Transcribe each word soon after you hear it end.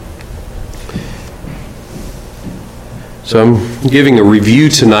So I'm giving a review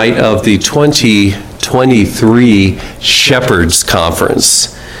tonight of the 2023 Shepherds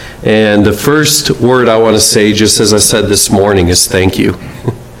Conference. And the first word I want to say, just as I said this morning, is thank you.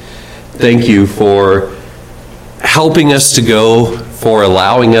 Thank you for helping us to go, for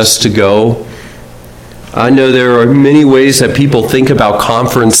allowing us to go. I know there are many ways that people think about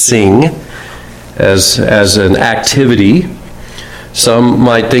conferencing as an activity. Some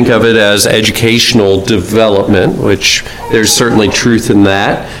might think of it as educational development, which there's certainly truth in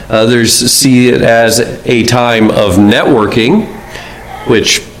that. Others see it as a time of networking,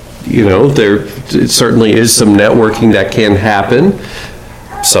 which, there certainly is some networking that can happen.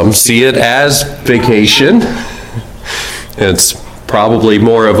 Some see it as vacation. It's probably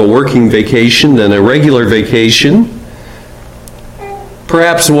more of a working vacation than a regular vacation.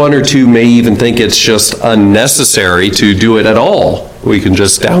 Perhaps one or two may even think it's just unnecessary to do it at all. We can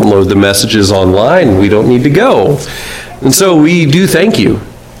just download the messages online. We don't need to go. And so we do thank you,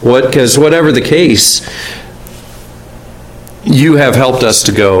 because whatever the case, you have helped us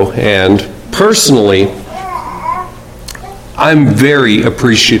to go. And personally, I'm very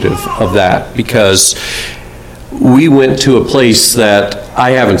appreciative of that, because we went to a place that I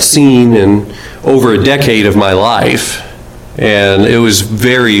haven't seen in over a decade of my life. And it was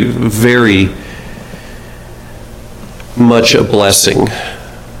very, very much a blessing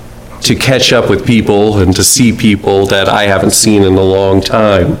to catch up with people and to see people that I haven't seen in a long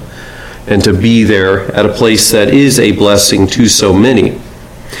time, and to be there at a place that is a blessing to so many.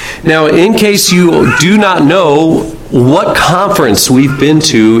 Now, in case you do not know what conference we've been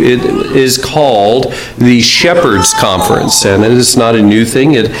to, it is called the Shepherds Conference, and it is not a new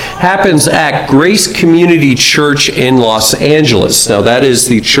thing. It happens at Grace Community Church in Los Angeles. Now, that is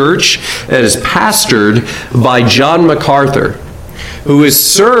the church that is pastored by John MacArthur, who has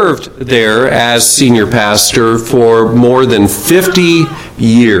served there as senior pastor for more than 50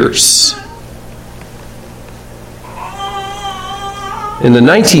 years. In the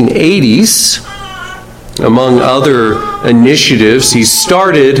 1980s, among other initiatives, he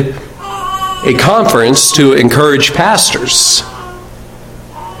started a conference to encourage pastors.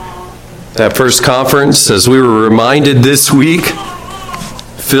 That first conference, as we were reminded this week,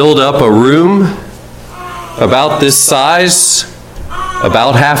 filled up a room about this size,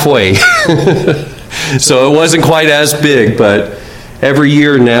 about halfway. So it wasn't quite as big, but every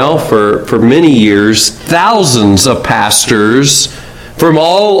year now, for many years, thousands of pastors from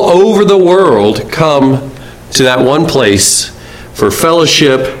all over the world come to that one place for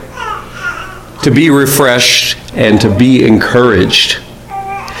fellowship, to be refreshed, and to be encouraged.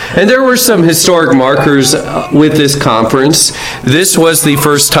 And there were some historic markers with this conference. This was the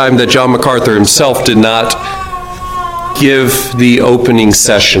first time that John MacArthur himself did not give the opening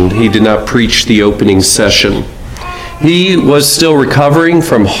session. He did not preach the opening session. He was still recovering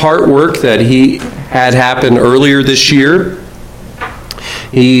from heart work that he had happened earlier this year.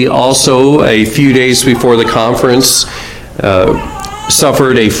 He also, a few days before the conference,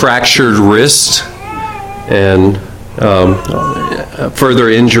 suffered a fractured wrist and further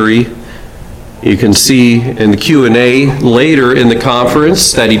injury. You can see in the Q&A later in the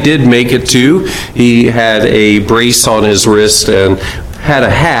conference that he did make it to. He had a brace on his wrist and had a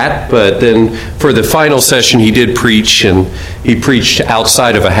hat, but then for the final session he did preach, and he preached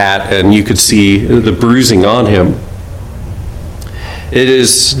outside of a hat, and you could see the bruising on him. It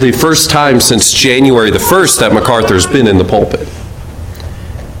is the first time since January the 1st that MacArthur's been in the pulpit.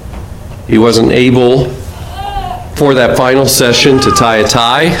 He wasn't able for that final session to tie a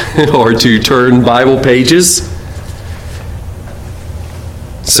tie or to turn Bible pages.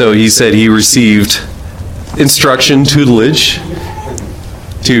 So he said he received instruction, tutelage,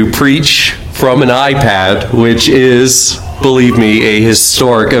 to preach from an iPad, which is, believe me, a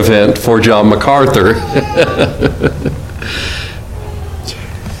historic event for John MacArthur.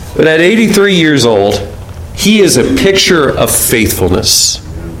 But at 83 years old, he is a picture of faithfulness.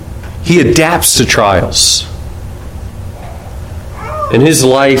 He adapts to trials. And his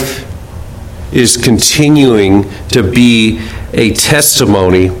life is continuing to be a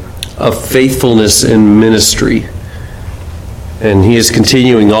testimony of faithfulness in ministry. And he is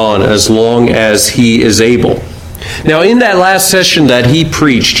continuing on as long as he is able. Now, in that last session that he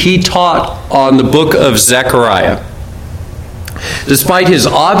preached, he taught on the book of Zechariah. Despite his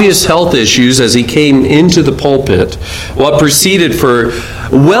obvious health issues as he came into the pulpit, what proceeded for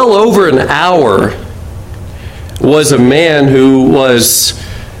well over an hour was a man who was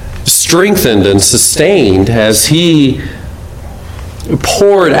strengthened and sustained as he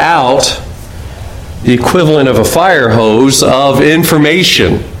poured out the equivalent of a fire hose of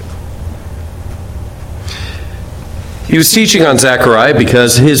information. He was teaching on Zechariah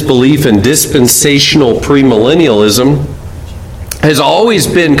because his belief in dispensational premillennialism has always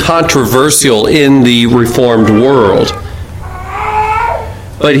been controversial in the Reformed world.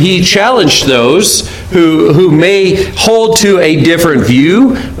 But he challenged those who may hold to a different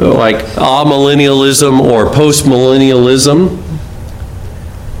view, like amillennialism or postmillennialism,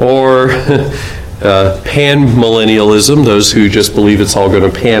 or panmillennialism, those who just believe it's all going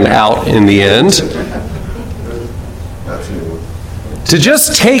to pan out in the end, to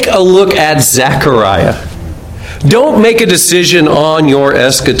just take a look at Zechariah. Don't make a decision on your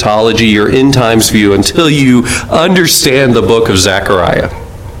eschatology, your end times view, until you understand the book of Zechariah.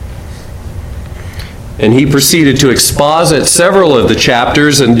 And he proceeded to exposit several of the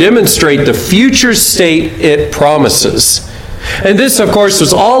chapters and demonstrate the future state it promises. And this, of course,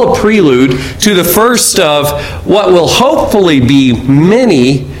 was all a prelude to the first of what will hopefully be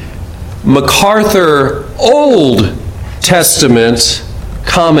many MacArthur Old Testament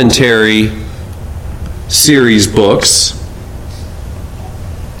commentary series books.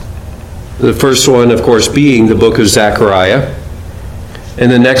 The first one, of course, being the book of Zechariah,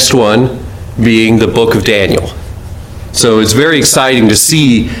 and the next one being the book of Daniel. So it's very exciting to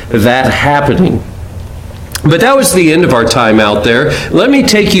see that happening. But that was the end of our time out there. Let me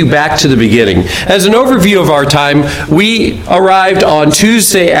take you back to the beginning. As an overview of our time, we arrived on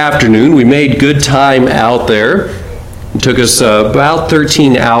Tuesday afternoon. We made good time out there. It took us about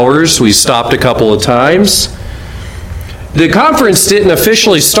 13 hours. We stopped a couple of times. The conference didn't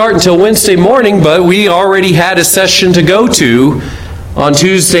officially start until Wednesday morning, but we already had a session to go to on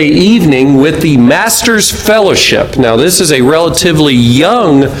Tuesday evening with the Masters Fellowship. Now, this is a relatively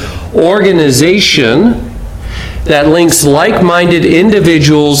young organization that links like-minded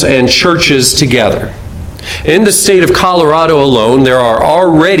individuals and churches together. In the state of Colorado alone, there are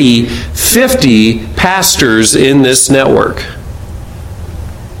already 50 pastors in this network.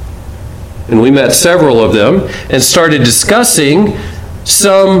 And we met several of them and started discussing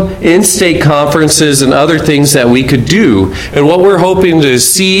some in-state conferences and other things that we could do. And what we're hoping to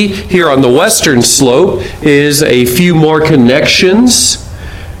see here on the western slope is a few more connections.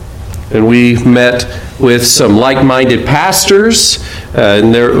 And we met with some like-minded pastors.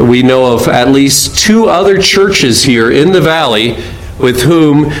 And we know of at least 2 other churches here in the valley with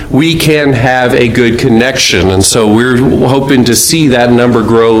whom we can have a good connection. And so we're hoping to see that number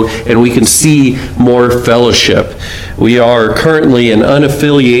grow and we can see more fellowship. We are currently an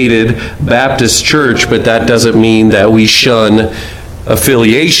unaffiliated Baptist church, but that doesn't mean that we shun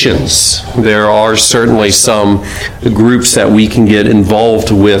affiliations. There are certainly some groups that we can get involved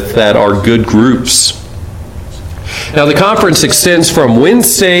with that are good groups. Now, the conference extends from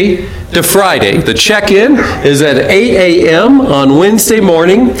Wednesday to Friday. The check-in is at 8 a.m. on Wednesday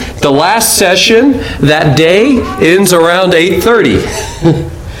morning. The last session that day ends around 8:30.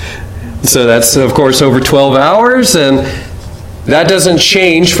 So that's, of course, over 12 hours, and that doesn't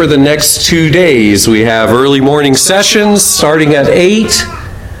change for the next 2 days. We have early morning sessions starting at 8,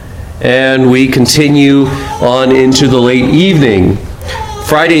 and we continue on into the late evening.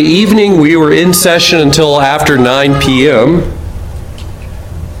 Friday evening, we were in session until after 9 p.m.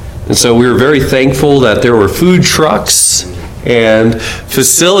 And so we were very thankful that there were food trucks and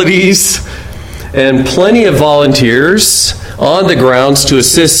facilities and plenty of volunteers on the grounds to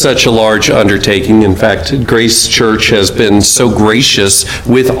assist such a large undertaking. In fact, Grace Church has been so gracious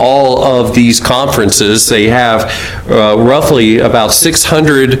with all of these conferences. They have roughly about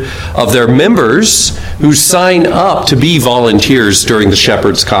 600 of their members who sign up to be volunteers during the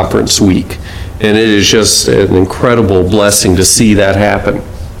Shepherd's Conference week. And it is just an incredible blessing to see that happen.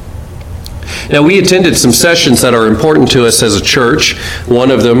 Now, we attended some sessions that are important to us as a church.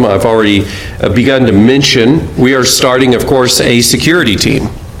 One of them I've already begun to mention. We are starting, of course, a security team.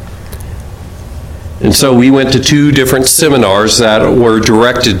 And so we went to 2 different seminars that were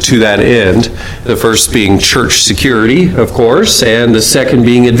directed to that end. The first being church security, of course, and the second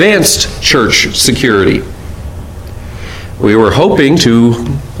being advanced church security. We were hoping to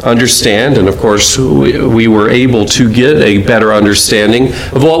understand, and of course we were able to get a better understanding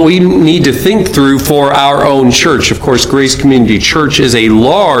of what we need to think through for our own church. Of course, Grace Community Church is a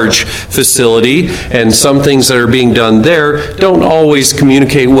large facility, and some things that are being done there don't always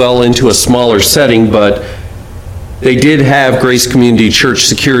communicate well into a smaller setting, but they did have Grace Community Church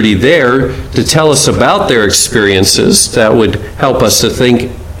security there to tell us about their experiences that would help us to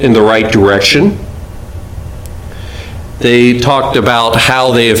think in the right direction. They talked about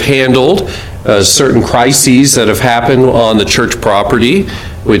how they have handled certain crises that have happened on the church property,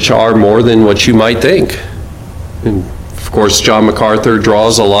 which are more than what you might think. And of Of course, John MacArthur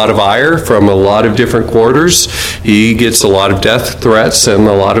draws a lot of ire from a lot of different quarters. He gets a lot of death threats, and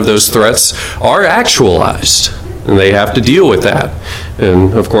a lot of those threats are actualized, and they have to deal with that.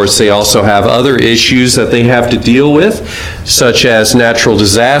 And of course, they also have other issues that they have to deal with, such as natural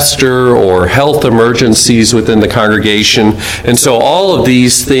disaster or health emergencies within the congregation. And so all of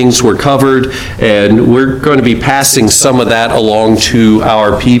these things were covered, and we're going to be passing some of that along to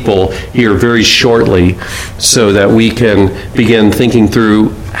our people here very shortly so that we can begin thinking through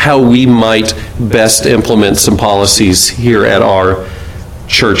how we might best implement some policies here at our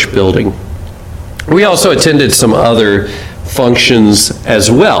church building. We also attended some other functions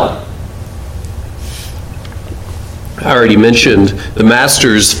as well. I already mentioned the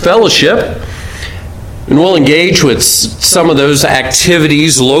Master's Fellowship, and we'll engage with some of those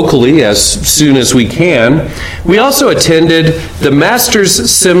activities locally as soon as we can. We also attended the Master's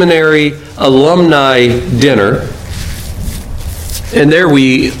Seminary Alumni Dinner, and there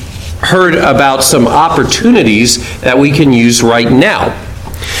we heard about some opportunities that we can use right now.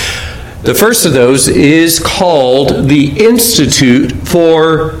 The first of those is called the Institute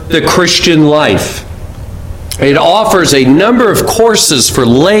for the Christian Life. It offers a number of courses for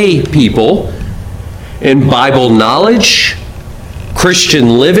lay people in Bible knowledge,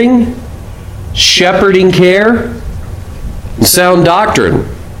 Christian living, shepherding care, and sound doctrine.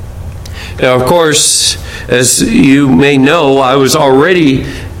 Now, of course, as you may know, I was already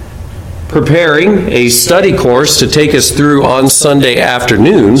preparing a study course to take us through on Sunday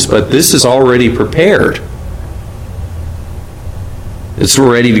afternoons, but this is already prepared. It's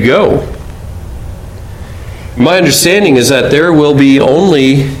ready to go. My understanding is that there will be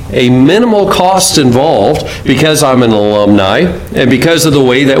only a minimal cost involved because I'm an alumni and because of the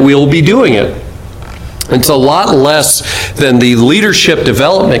way that we'll be doing it. It's a lot less than the leadership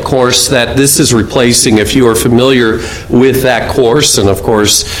development course that this is replacing, if you are familiar with that course. And of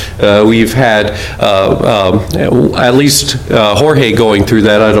course, we've had at least Jorge going through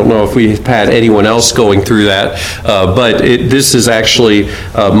that. I don't know if we've had anyone else going through that, but this is actually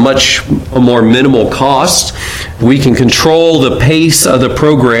much more minimal cost. We can control the pace of the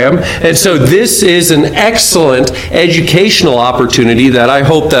program. And so this is an excellent educational opportunity that I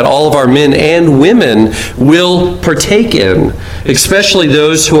hope that all of our men and women will partake in, especially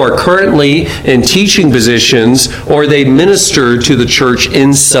those who are currently in teaching positions or they minister to the church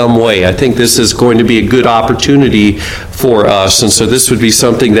in some way. I think this is going to be a good opportunity for us. And so this would be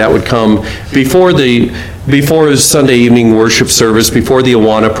something that would come before the Sunday evening worship service, before the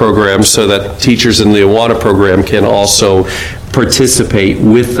Awana program, so that teachers in the Awana program can also participate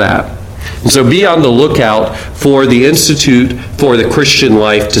with that. And so be on the lookout for the Institute for the Christian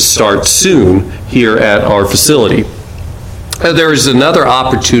Life to start soon here at our facility. There is another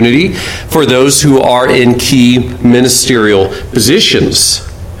opportunity for those who are in key ministerial positions.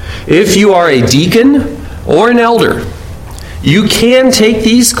 If you are a deacon or an elder, you can take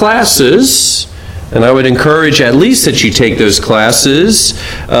these classes. And I would encourage at least that you take those classes.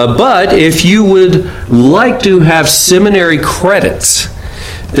 But if you would like to have seminary credits,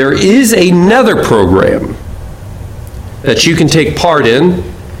 there is another program that you can take part in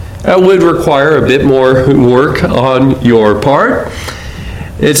that would require a bit more work on your part.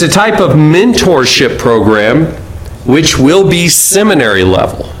 It's a type of mentorship program which will be seminary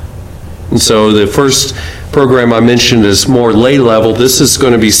level. And so the first program I mentioned is more lay level. This is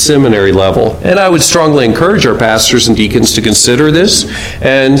going to be seminary level. And I would strongly encourage our pastors and deacons to consider this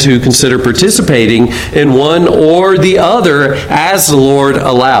and to consider participating in one or the other as the Lord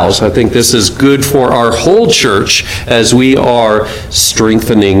allows. I think this is good for our whole church as we are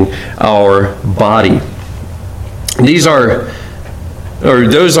strengthening our body.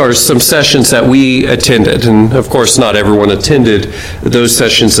 Those are some sessions that we attended. And of course, not everyone attended those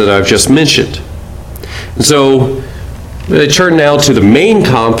sessions that I've just mentioned. So I turn now to the main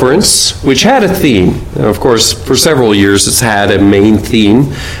conference, which had a theme. And of course, for several years it's had a main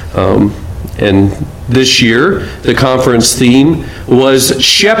theme. And this year, the conference theme was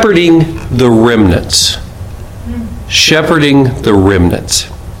Shepherding the Remnant. Shepherding the Remnant.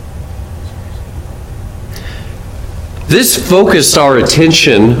 This focused our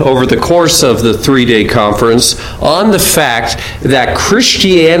attention over the course of the 3-day conference on the fact that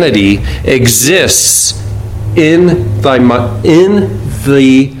Christianity exists in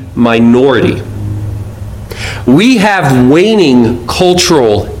the minority. We have waning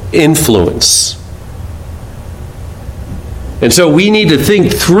cultural influence. And so we need to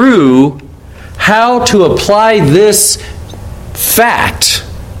think through how to apply this fact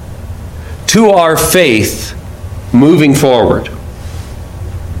to our faith moving forward.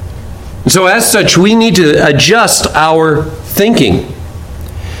 So as such, we need to adjust our thinking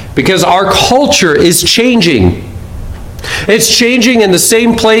because our culture is changing. It's changing in the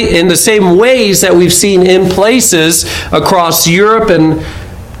same ways that we've seen in places across Europe and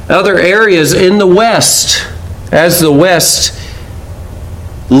other areas in the West, as the West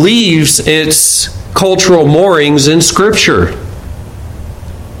leaves its cultural moorings in Scripture.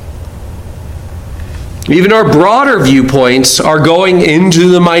 Even our broader viewpoints are going into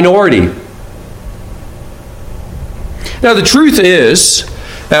the minority. Now, the truth is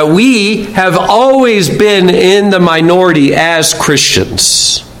that we have always been in the minority as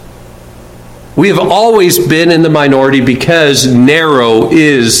Christians. We have always been in the minority because narrow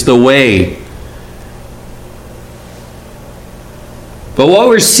is the way. But what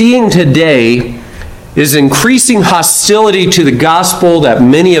we're seeing today is increasing hostility to the gospel that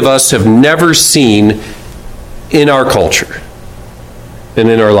many of us have never seen in our culture and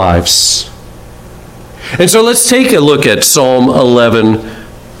in our lives. And so let's take a look at Psalm 11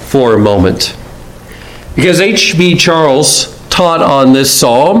 for a moment. Because H.B. Charles taught on this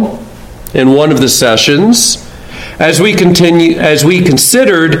psalm in one of the sessions as we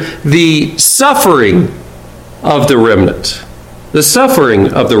considered the suffering of the remnant. The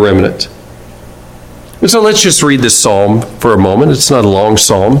suffering of the remnant. And so let's just read this psalm for a moment. It's not a long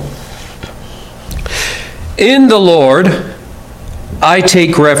psalm. In the Lord I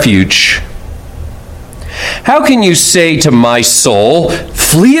take refuge. How can you say to my soul,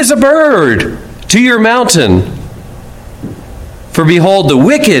 flee as a bird to your mountain? For behold, the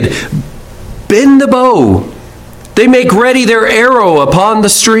wicked bend the bow. They make ready their arrow upon the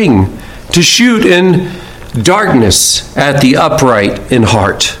string to shoot in darkness at the upright in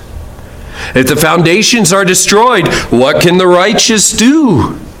heart. If the foundations are destroyed, what can the righteous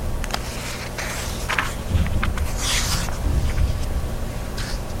do?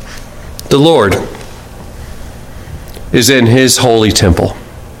 The Lord is in his holy temple.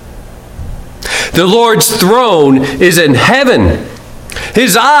 The Lord's throne is in heaven.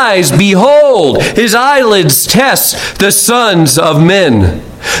 His eyes behold, his eyelids test the sons of men.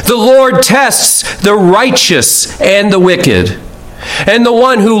 The Lord tests the righteous and the wicked. And the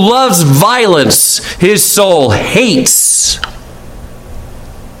one who loves violence, his soul hates.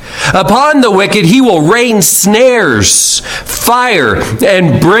 Upon the wicked he will rain snares, fire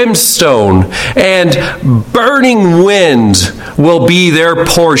and brimstone, and burning wind will be their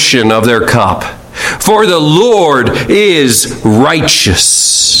portion of their cup. For the Lord is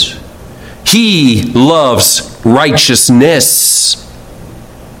righteous. He loves righteousness.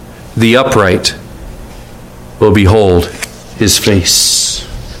 The upright will behold his face.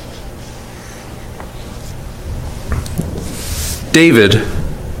 David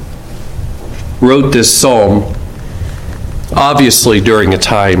wrote this psalm obviously during a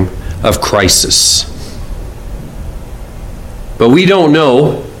time of crisis. But we don't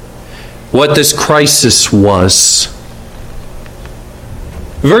know what this crisis was.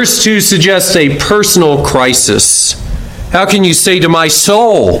 Verse 2 suggests a personal crisis. How can you say to my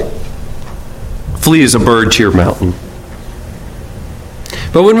soul, flee as a bird to your mountain?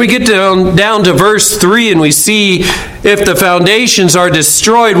 But when we get down to verse 3 and we see if the foundations are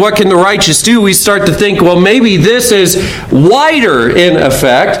destroyed, what can the righteous do? We start to think, well, maybe this is wider in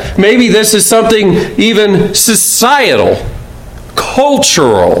effect. Maybe this is something even societal,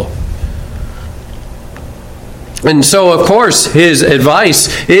 cultural. And so, of course, his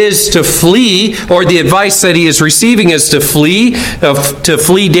advice is to flee, or the advice that he is receiving is to flee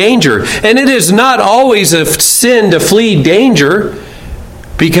danger. And it is not always a sin to flee danger,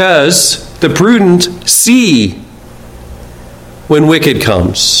 because the prudent see when wicked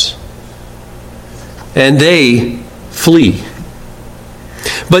comes, and they flee.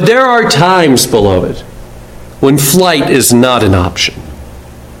 But there are times, beloved, when flight is not an option.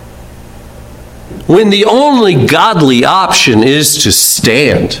 When the only godly option is to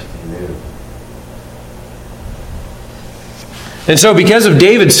stand. And so because of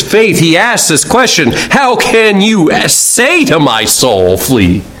David's faith, he asks this question, how can you say to my soul,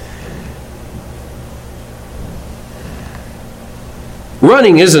 flee?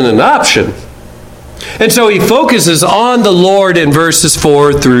 Running isn't an option. And so he focuses on the Lord in verses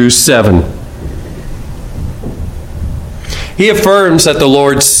 4 through 7. He affirms that the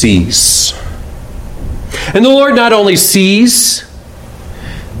Lord sees. And the Lord not only sees,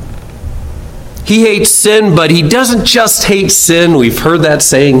 he hates sin, but he doesn't just hate sin. We've heard that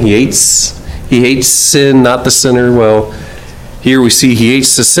saying, he hates sin, not the sinner. Well, here we see he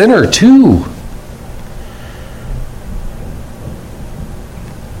hates the sinner too.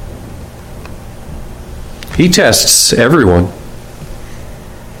 He tests everyone.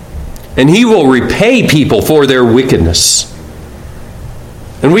 And he will repay people for their wickedness.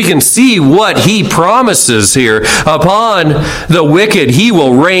 And we can see what he promises here. Upon the wicked he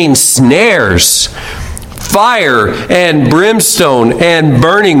will rain snares, fire and brimstone and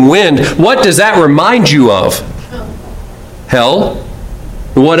burning wind. What does that remind you of? Hell.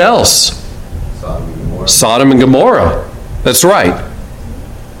 What else? Sodom and Gomorrah. That's right.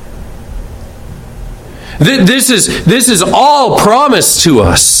 This is all promised to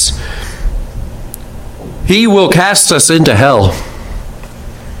us. He will cast us into hell.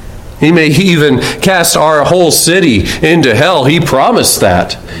 He may even cast our whole city into hell. He promised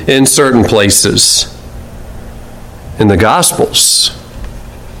that in certain places in the Gospels.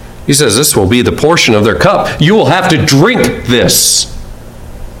 He says this will be the portion of their cup. You will have to drink this.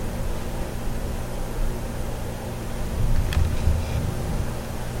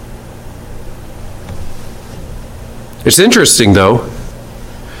 It's interesting, though.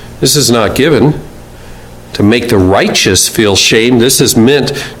 This is not given to make the righteous feel shame. This is meant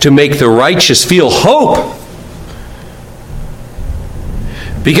to make the righteous feel hope.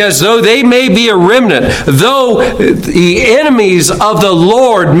 Because though they may be a remnant, though the enemies of the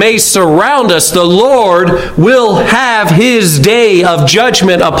Lord may surround us, the Lord will have his day of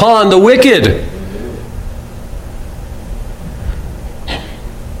judgment upon the wicked.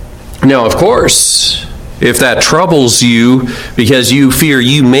 Now, of course, if that troubles you because you fear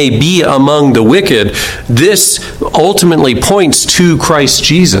you may be among the wicked, this ultimately points to Christ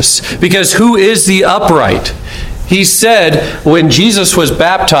Jesus. Because who is the upright? He said, when Jesus was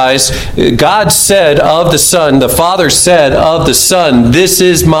baptized, God said of the Son, the Father said of the Son, "This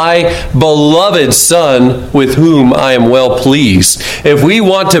is my beloved Son with whom I am well pleased." If we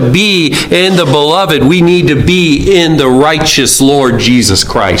want to be in the beloved, we need to be in the righteous Lord Jesus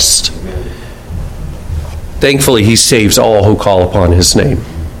Christ. Thankfully, he saves all who call upon his name.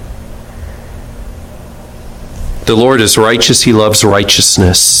 The Lord is righteous. He loves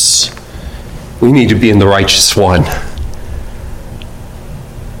righteousness. We need to be in the righteous one.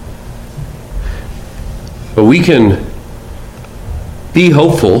 But we can be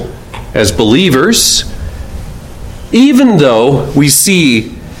hopeful as believers, even though we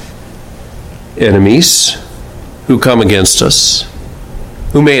see enemies who come against us,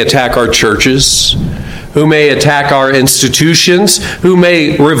 who may attack our churches, who may attack our institutions, who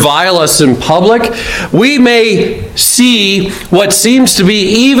may revile us in public. We may see what seems to be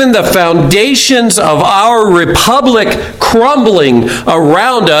even the foundations of our republic crumbling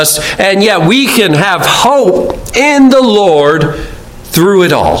around us, and yet we can have hope in the Lord through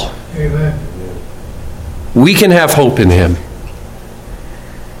it all. Amen. We can have hope in him.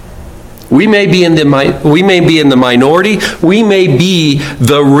 We may be in the minority, we may be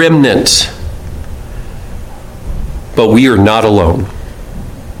the remnant. But we are not alone.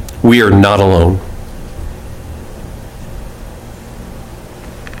 We are not alone.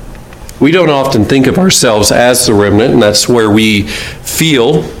 We don't often think of ourselves as the remnant, and that's where we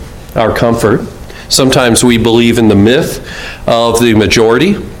feel our comfort. Sometimes we believe in the myth of the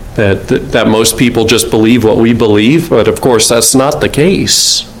majority, that most people just believe what we believe, but of course that's not the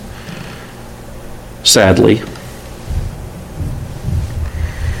case, sadly.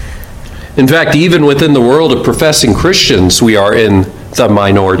 In fact, even within the world of professing Christians, we are in the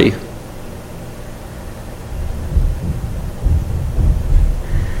minority.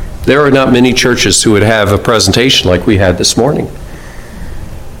 There are not many churches who would have a presentation like we had this morning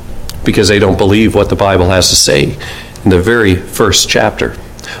because they don't believe what the Bible has to say in the very first chapter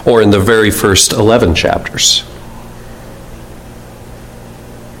or in the very first 11 chapters.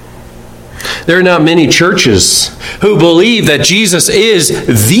 There are not many churches who believe that Jesus is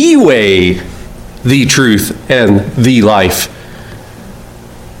the way, the truth, and the life.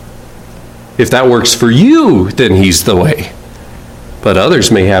 If that works for you, then he's the way. But others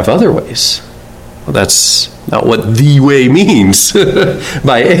may have other ways. Well, that's not what the way means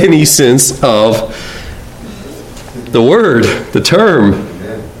by any sense of the word, the term.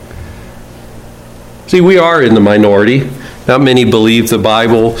 See, we are in the minority. Not many believe the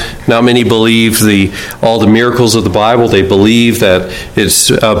Bible. Not many believe all the miracles of the Bible. They believe that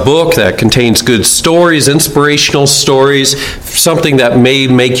it's a book that contains good stories, inspirational stories, something that may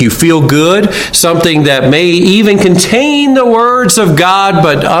make you feel good, something that may even contain the words of God,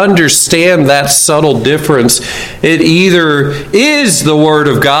 but understand that subtle difference. It either is the Word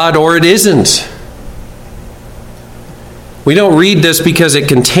of God or it isn't. We don't read this because it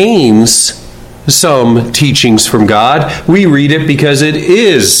contains some teachings from God. We read it because it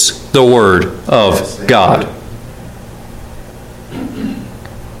is the Word of God.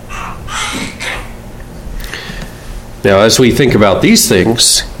 Now, as we think about these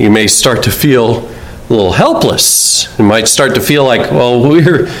things, you may start to feel a little helpless. You might start to feel like, well,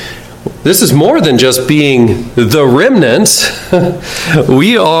 this is more than just being the remnant.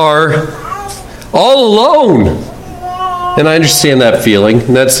 We are all alone. And I understand that feeling.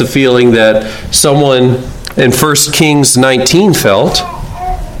 And that's the feeling that someone in 1 Kings 19 felt.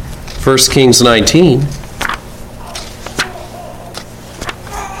 1 Kings 19.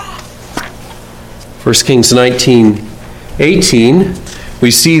 1 Kings 19:18,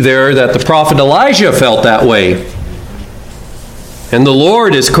 we see there that the prophet Elijah felt that way. And the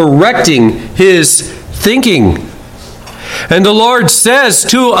Lord is correcting his thinking. And the Lord says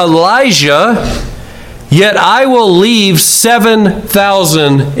to Elijah, "Yet I will leave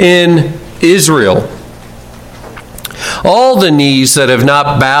 7,000 in Israel, all the knees that have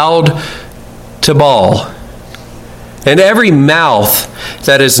not bowed to Baal, and every mouth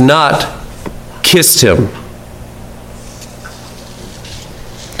that has not kissed him."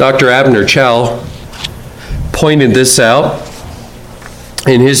 Dr. Abner Chou pointed this out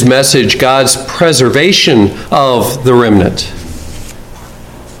in his message, God's Preservation of the Remnant.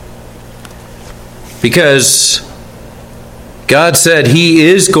 Because God said he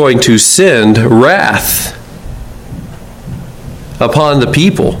is going to send wrath upon the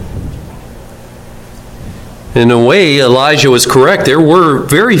people. In a way, Elijah was correct. There were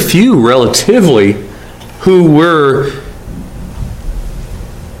very few, relatively, who were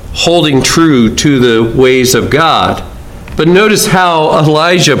holding true to the ways of God. But notice how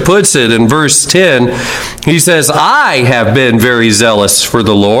Elijah puts it in verse 10. He says, "I have been very zealous for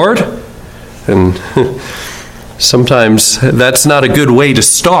the Lord." And sometimes that's not a good way to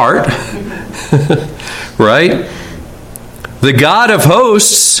start, right? "The God of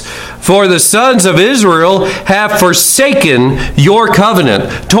hosts, for the sons of Israel have forsaken your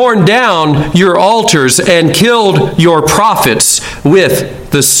covenant, torn down your altars, and killed your prophets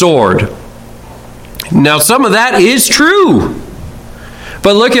with the sword." Now, some of that is true.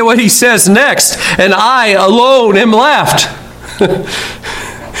 But look at what he says next. "And I alone am left."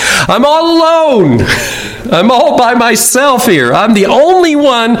 I'm all alone. I'm all by myself here. I'm the only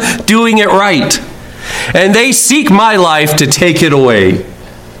one doing it right. And they seek my life to take it away.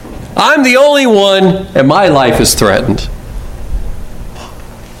 I'm the only one, and my life is threatened.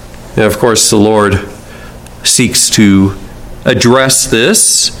 And of course, the Lord seeks to address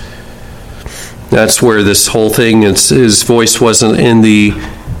this. That's where this whole thing, his voice wasn't in the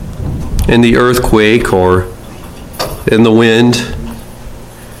earthquake or in the wind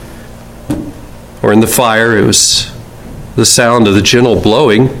or in the fire. It was the sound of the gentle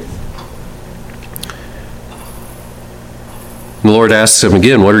blowing. And the Lord asks him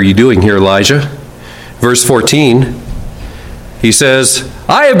again, "What are you doing here, Elijah?" Verse 14, he says,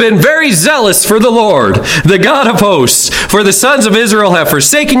 "I have been very zealous for the Lord, the God of hosts, for the sons of Israel have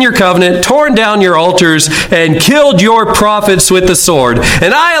forsaken your covenant, torn down your altars, and killed your prophets with the sword.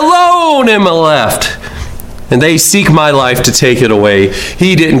 And I alone am left, and they seek my life to take it away."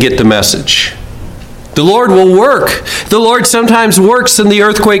 He didn't get the message. The Lord will work. The Lord sometimes works in the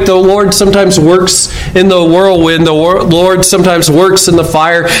earthquake. The Lord sometimes works in the whirlwind. The Lord sometimes works in the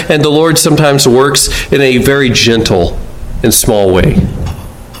fire. And the Lord sometimes works in a very gentle and small way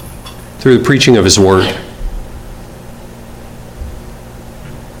through the preaching of his word.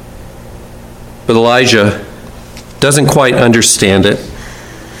 But Elijah doesn't quite understand it.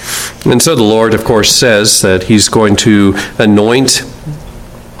 And so the Lord, of course, says that he's going to anoint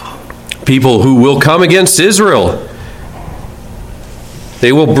people who will come against Israel.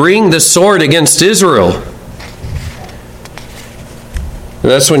 They will bring the sword against Israel.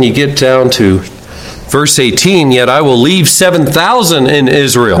 And that's when you get down to verse 18, "Yet I will leave 7,000 in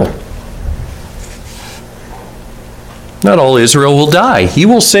Israel." Not all Israel will die. He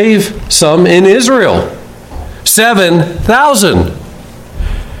will save some in Israel. 7,000.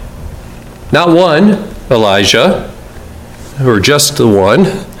 Not one, Elijah, or just the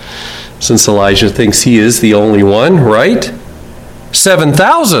one, since Elijah thinks he is the only one, right?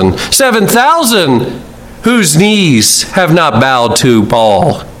 7,000. 7,000 whose knees have not bowed to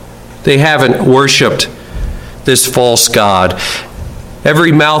Baal. They haven't worshipped this false god.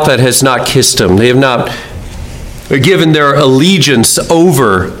 Every mouth that has not kissed him. They have not given their allegiance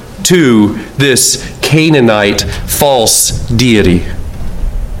over to this Canaanite false deity.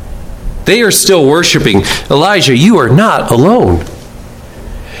 They are still worshiping. Elijah, you are not alone.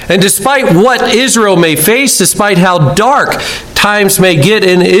 And despite what Israel may face, despite how dark times may get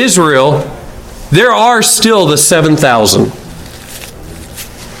in Israel, there are still the 7,000.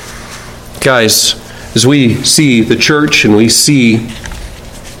 Guys, as we see the church and we see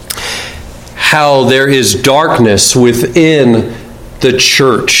how there is darkness within the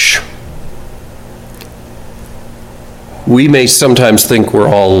church. We may sometimes think we're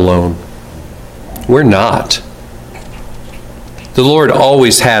all alone. We're not. The Lord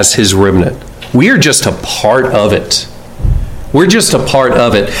always has his remnant. We're just a part of it. We're just a part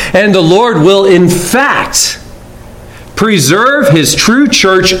of it. And the Lord will, in fact, preserve his true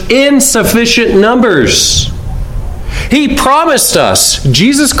church in sufficient numbers. He promised us,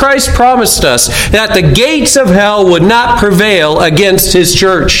 Jesus Christ promised us, that the gates of hell would not prevail against his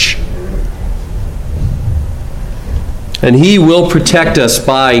church. And he will protect us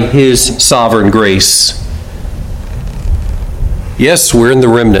by his sovereign grace. Yes, we're in the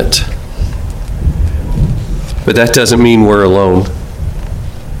remnant. But that doesn't mean we're alone.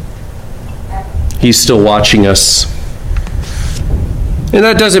 He's still watching us. And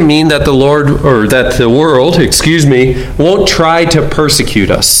that doesn't mean that the Lord, or that the world, won't try to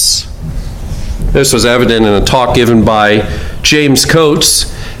persecute us. This was evident in a talk given by James Coates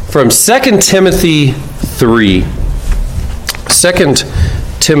from 2 Timothy 3. 2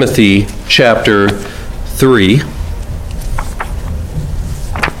 Timothy chapter 3.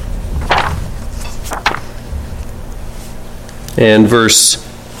 And verse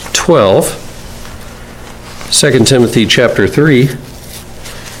 12. 2 Timothy chapter 3.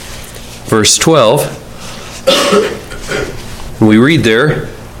 Verse 12. We read there,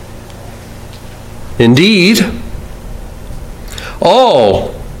 "Indeed,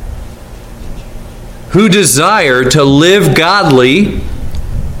 all who desire to live godly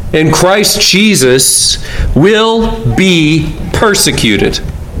in Christ Jesus will be persecuted."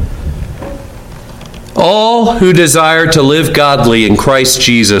 All who desire to live godly in Christ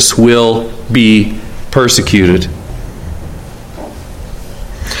Jesus will be persecuted.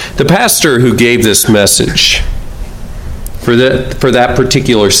 The pastor who gave this message for that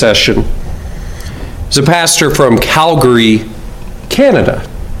particular session is a pastor from Calgary, Canada.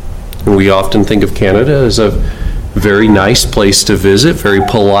 And we often think of Canada as a very nice place to visit, very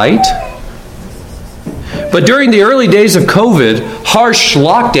polite. But during the early days of COVID, harsh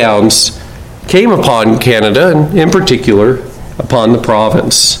lockdowns came upon Canada, and in particular upon the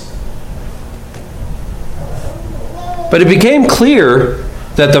province. But it became clear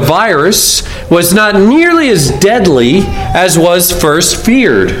that the virus was not nearly as deadly as was first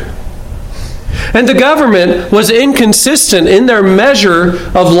feared. And the government was inconsistent in their measure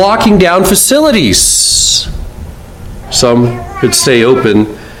of locking down facilities. Some could stay open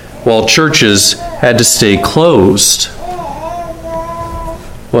while churches had to stay closed.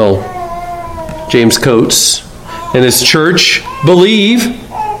 Well, James Coates and his church believe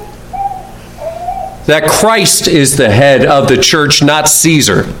that Christ is the head of the church, not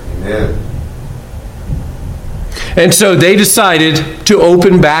Caesar. Amen. And so they decided to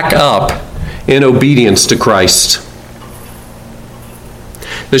open back up in obedience to Christ.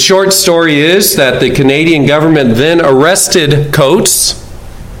 The short story is that the Canadian government then arrested Coates,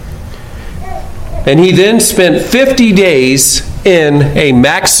 and he then spent 50 days in a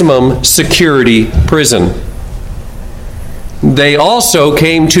maximum security prison. They also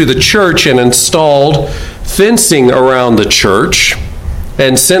came to the church and installed fencing around the church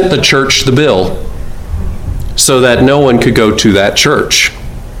and sent the church the bill so that no one could go to that church.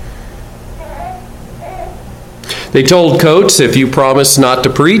 They told Coates, "If you promise not to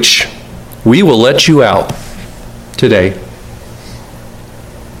preach, we will let you out today."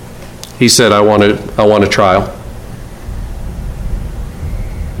 He said, I want a trial.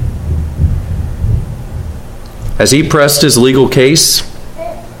 As he pressed his legal case,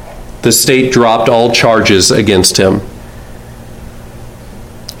 the state dropped all charges against him.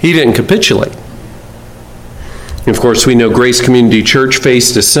 He didn't capitulate. Of course, we know Grace Community Church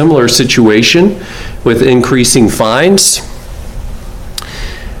faced a similar situation with increasing fines.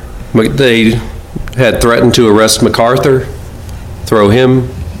 They had threatened to arrest MacArthur, throw him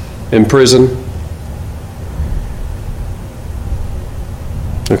in prison.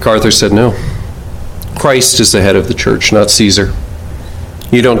 MacArthur said, "No. Christ is the head of the church, not Caesar.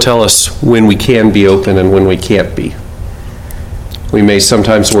 You don't tell us when we can be open and when we can't be. We may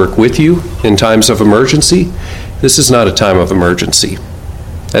sometimes work with you in times of emergency. This is not a time of emergency.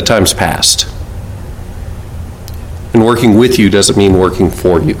 That time's past. And working with you doesn't mean working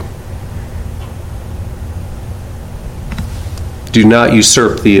for you. Do not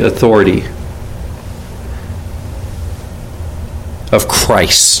usurp the authority of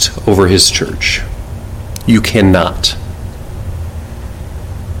Christ over his church. You cannot."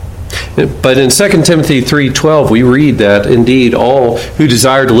 But in 2 Timothy 3:12, we read that indeed all who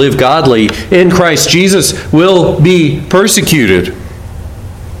desire to live godly in Christ Jesus will be persecuted.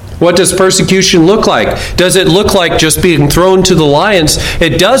 What does persecution look like? Does it look like just being thrown to the lions?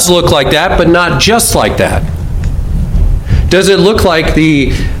 It does look like that, but not just like that. Does it look like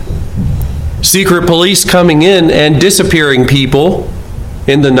the secret police coming in and disappearing people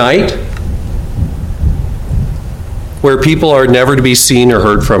in the night, where people are never to be seen or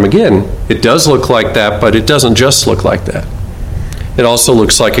heard from again? It does look like that, but it doesn't just look like that. It also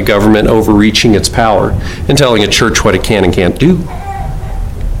looks like a government overreaching its power and telling a church what it can and can't do.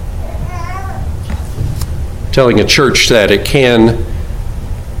 Telling a church that it can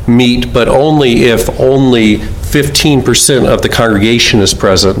meet, but only if only 15% of the congregation is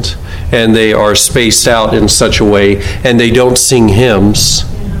present, and they are spaced out in such a way, and they don't sing hymns,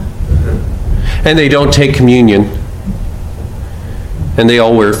 and they don't take communion, and they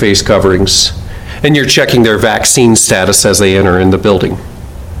all wear face coverings, and you're checking their vaccine status as they enter in the building.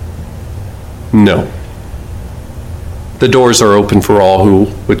 No. The doors are open for all who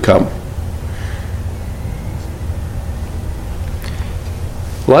would come.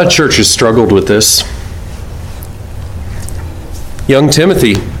 A lot of churches struggled with this. Young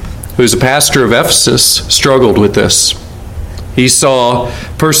Timothy, who's a pastor of Ephesus, struggled with this. He saw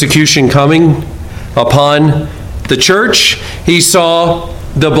persecution coming upon the church. He saw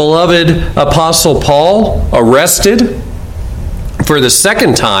the beloved Apostle Paul arrested for the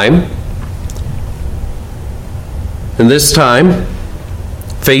second time, and this time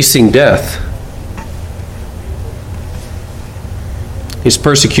facing death. These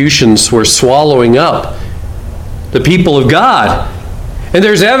persecutions were swallowing up the people of God. And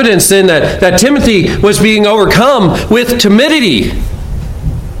there's evidence then that Timothy was being overcome with timidity.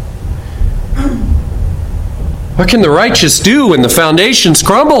 What can the righteous do when the foundations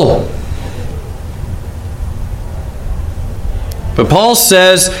crumble? But Paul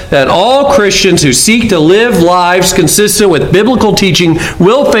says that all Christians who seek to live lives consistent with biblical teaching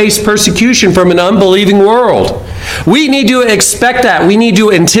will face persecution from an unbelieving world. We need to expect that. We need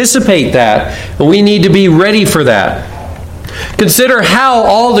to anticipate that. And we need to be ready for that. Consider how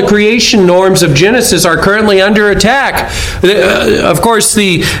all the creation norms of Genesis are currently under attack. Of course,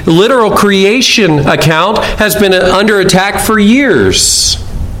 the literal creation account has been under attack for years.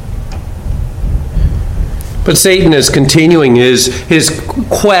 But Satan is continuing his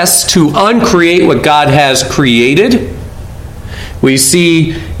quest to uncreate what God has created. We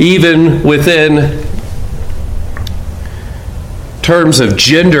see even within terms of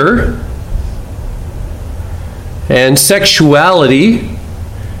gender and sexuality,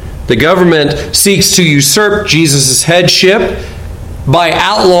 the government seeks to usurp Jesus' headship by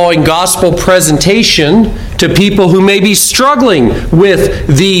outlawing gospel presentation to people who may be struggling with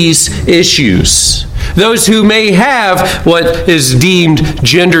these issues. Those who may have what is deemed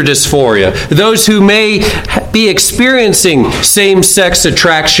gender dysphoria. Those who may be experiencing same-sex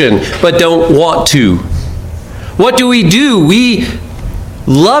attraction but don't want to. What do? We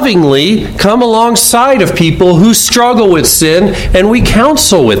lovingly come alongside of people who struggle with sin, and we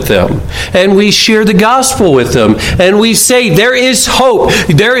counsel with them, and we share the gospel with them, and we say there is hope.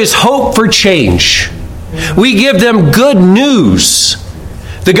 There is hope for change. We give them good news.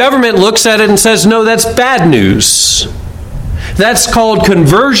 The government looks at it and says, no, that's bad news. That's called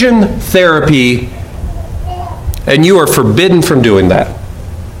conversion therapy, and you are forbidden from doing that.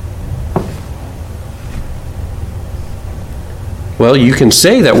 Well, you can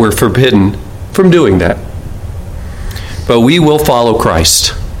say that we're forbidden from doing that. But we will follow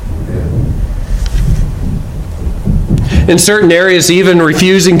Christ. In certain areas, even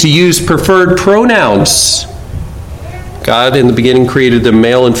refusing to use preferred pronouns. God in the beginning created them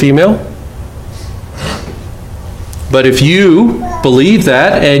male and female. But if you believe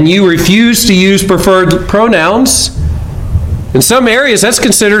that and you refuse to use preferred pronouns, in some areas that's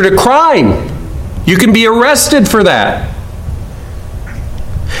considered a crime. You can be arrested for that.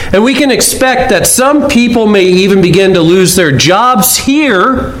 And we can expect that some people may even begin to lose their jobs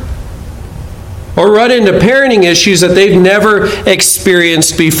here or run into parenting issues that they've never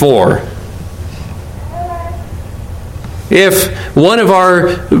experienced before. If one of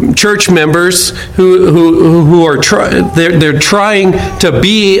our church members who are they're trying to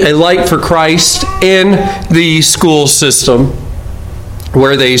be a light for Christ in the school system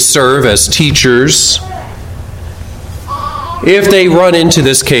where they serve as teachers, if they run into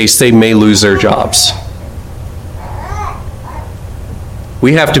this case, they may lose their jobs.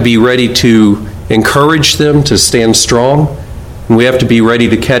 We have to be ready to encourage them to stand strong, and we have to be ready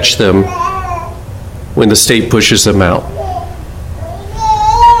to catch them when the state pushes them out.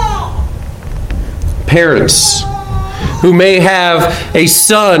 Parents, who may have a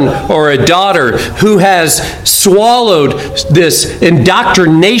son or a daughter who has swallowed this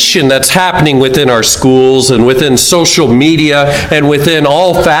indoctrination that's happening within our schools and within social media and within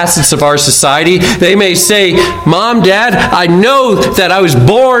all facets of our society. They may say, Mom, Dad, I know that I was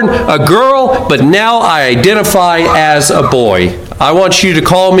born a girl, but now I identify as a boy. I want you to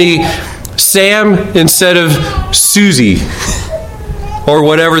call me Sam instead of Susie, or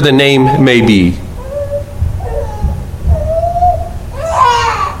whatever the name may be.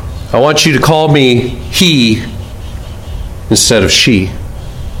 I want you to call me he instead of she.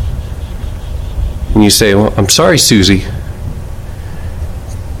 And you say, well, I'm sorry, Susie.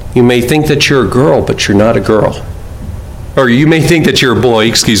 You may think that you're a girl, but you're not a girl. Or you may think that you're a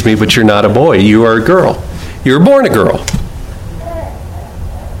boy, but you're not a boy. You are a girl. You were born a girl.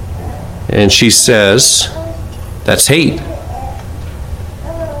 And she says, that's hate.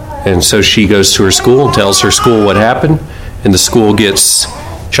 And so she goes to her school and tells her school what happened. And the school gets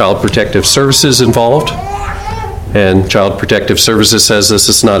Child Protective Services involved. And Child Protective Services says this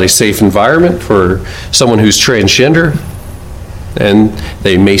is not a safe environment for someone who's transgender. And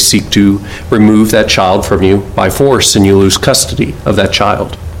they may seek to remove that child from you by force, and you lose custody of that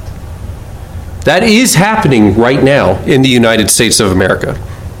child. That is happening right now in the United States of America.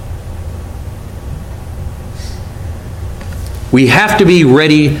 We have to be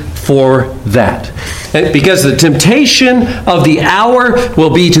ready for that. Because the temptation of the hour will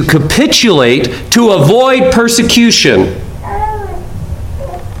be to capitulate to avoid persecution.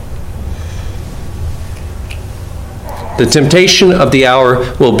 The temptation of the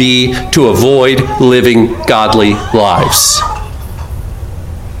hour will be to avoid living godly lives.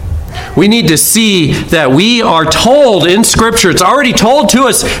 We need to see that we are told in Scripture, it's already told to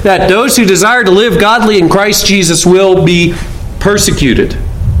us, that those who desire to live godly in Christ Jesus will be persecuted.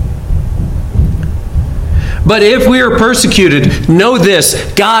 But if we are persecuted, know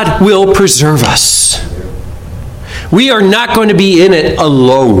this, God will preserve us. We are not going to be in it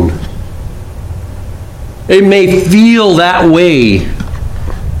alone. It may feel that way,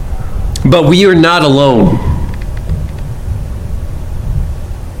 but we are not alone.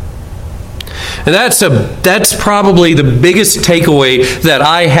 And that's probably the biggest takeaway that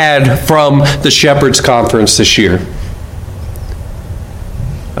I had from the Shepherds Conference this year.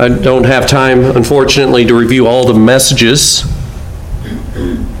 I don't have time, unfortunately, to review all the messages,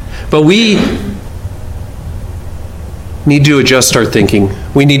 but we need to adjust our thinking.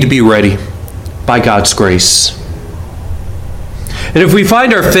 We need to be ready by God's grace. And if we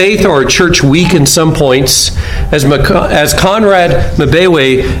find our faith or our church weak in some points, as Conrad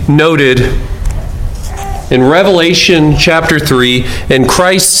Mbewe noted in Revelation chapter 3, in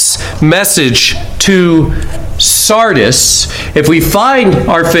Christ's message to Sardis, if we find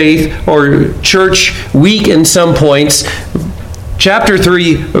our faith or church weak in some points, chapter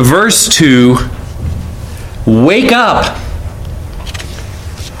 3, verse 2, wake up.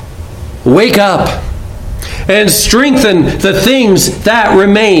 Wake up and strengthen the things that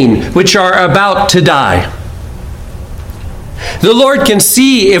remain, which are about to die. The Lord can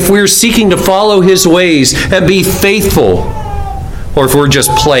see if we're seeking to follow His ways and be faithful, or if we're just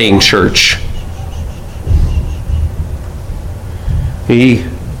playing church. He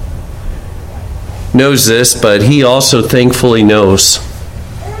knows this, but He also thankfully knows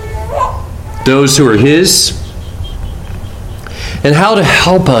those who are His and how to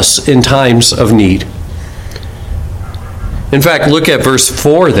help us in times of need. In fact, look at verse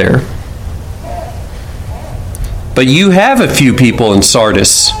 4 there. But you have a few people in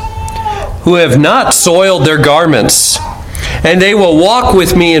Sardis who have not soiled their garments, and they will walk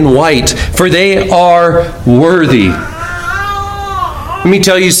with me in white, for they are worthy. Let me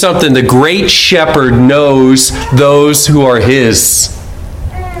tell you something. The great shepherd knows those who are his.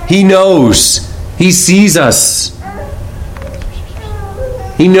 He knows. He sees us.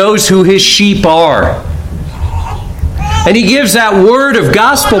 He knows who his sheep are. And he gives that word of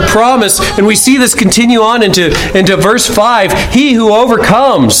gospel promise, and we see this continue on into verse 5. He who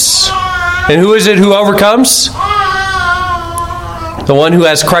overcomes. And who is it who overcomes? The one who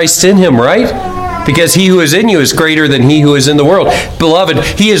has Christ in him, right? Because he who is in you is greater than he who is in the world. Beloved,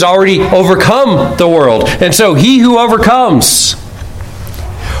 he has already overcome the world. And so he who overcomes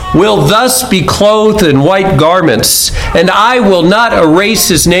will thus be clothed in white garments, and I will not erase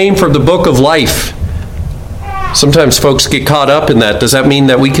his name from the book of life. Sometimes folks get caught up in that. Does that mean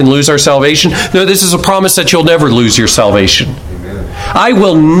that we can lose our salvation? No, this is a promise that you'll never lose your salvation. I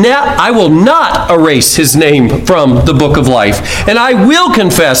will not erase his name from the book of life, and I will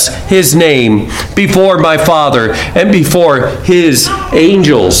confess his name before my Father and before his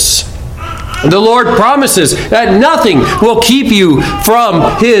angels. The Lord promises that nothing will keep you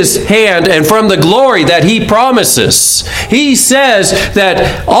from His hand and from the glory that He promises. He says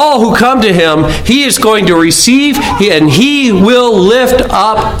that all who come to Him, He is going to receive, and He will lift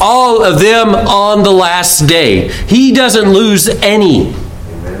up all of them on the last day. He doesn't lose any.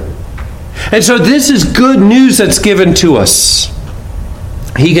 And so this is good news that's given to us.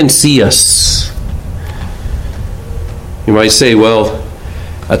 He can see us. You might say, well,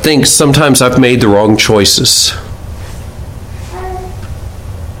 I think sometimes I've made the wrong choices.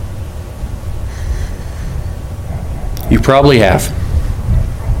 You probably have.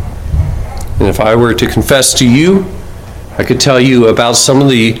 And if I were to confess to you, I could tell you about some of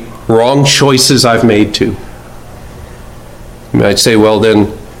the wrong choices I've made too. You might say, well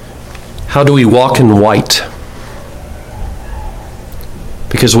then, how do we walk in white?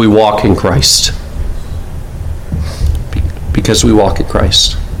 Because we walk in Christ. Because we walk in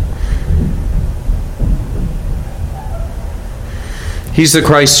Christ. He's the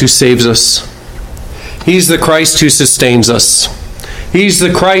Christ who saves us. He's the Christ who sustains us. He's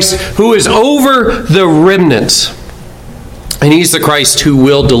the Christ who is over the remnant. And He's the Christ who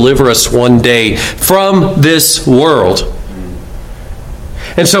will deliver us one day from this world.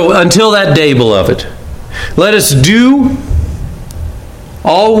 And so until that day, beloved, let us do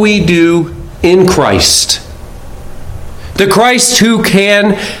all we do in Christ. The Christ who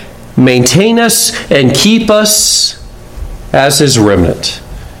can maintain us and keep us as His remnant.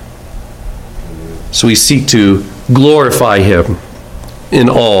 So we seek to glorify Him in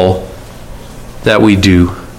all that we do.